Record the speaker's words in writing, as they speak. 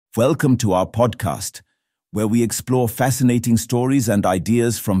Welcome to our podcast, where we explore fascinating stories and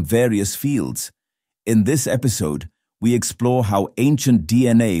ideas from various fields. In this episode, we explore how ancient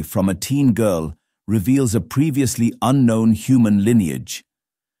DNA from a teen girl reveals a previously unknown human lineage.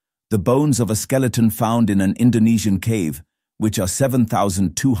 The bones of a skeleton found in an Indonesian cave, which are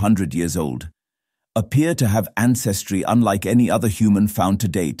 7,200 years old, appear to have ancestry unlike any other human found to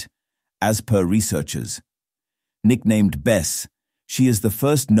date, as per researchers. Nicknamed Bess, she is the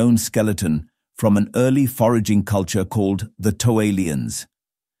first known skeleton from an early foraging culture called the Toaleans.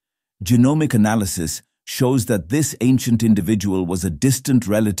 Genomic analysis shows that this ancient individual was a distant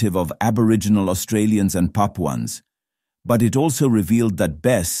relative of Aboriginal Australians and Papuans, but it also revealed that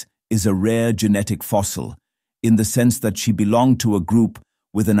Bess is a rare genetic fossil, in the sense that she belonged to a group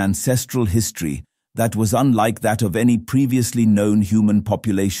with an ancestral history that was unlike that of any previously known human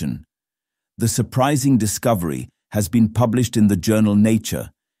population. The surprising discovery has been published in the journal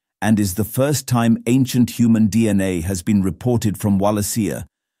Nature and is the first time ancient human DNA has been reported from Wallacea,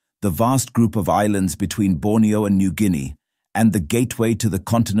 the vast group of islands between Borneo and New Guinea, and the gateway to the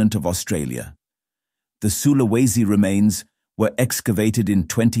continent of Australia. The Sulawesi remains were excavated in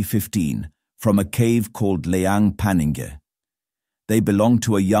 2015 from a cave called Leang Paningge. They belong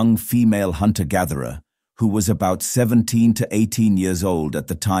to a young female hunter-gatherer who was about 17 to 18 years old at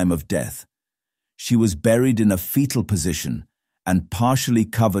the time of death. She was buried in a fetal position and partially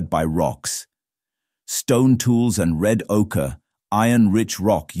covered by rocks. Stone tools and red ochre, iron-rich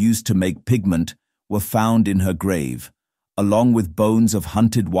rock used to make pigment, were found in her grave, along with bones of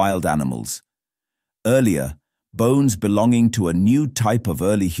hunted wild animals. Earlier, bones belonging to a new type of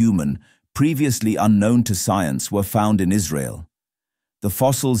early human, previously unknown to science, were found in Israel. The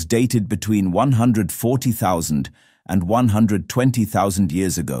fossils dated between 140,000 and 120,000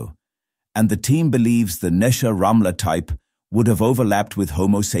 years ago, and the team believes the Nesha Ramla type would have overlapped with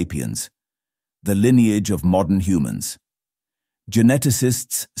Homo sapiens, the lineage of modern humans.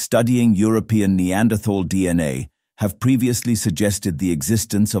 Geneticists studying European Neanderthal DNA have previously suggested the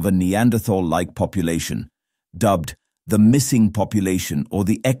existence of a Neanderthal-like population, dubbed the missing population or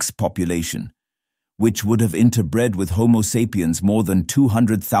the X population, which would have interbred with Homo sapiens more than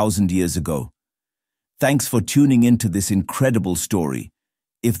 200,000 years ago. Thanks for tuning into this incredible story.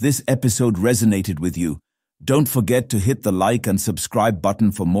 If this episode resonated with you, don't forget to hit the like and subscribe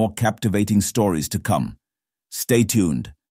button for more captivating stories to come. Stay tuned.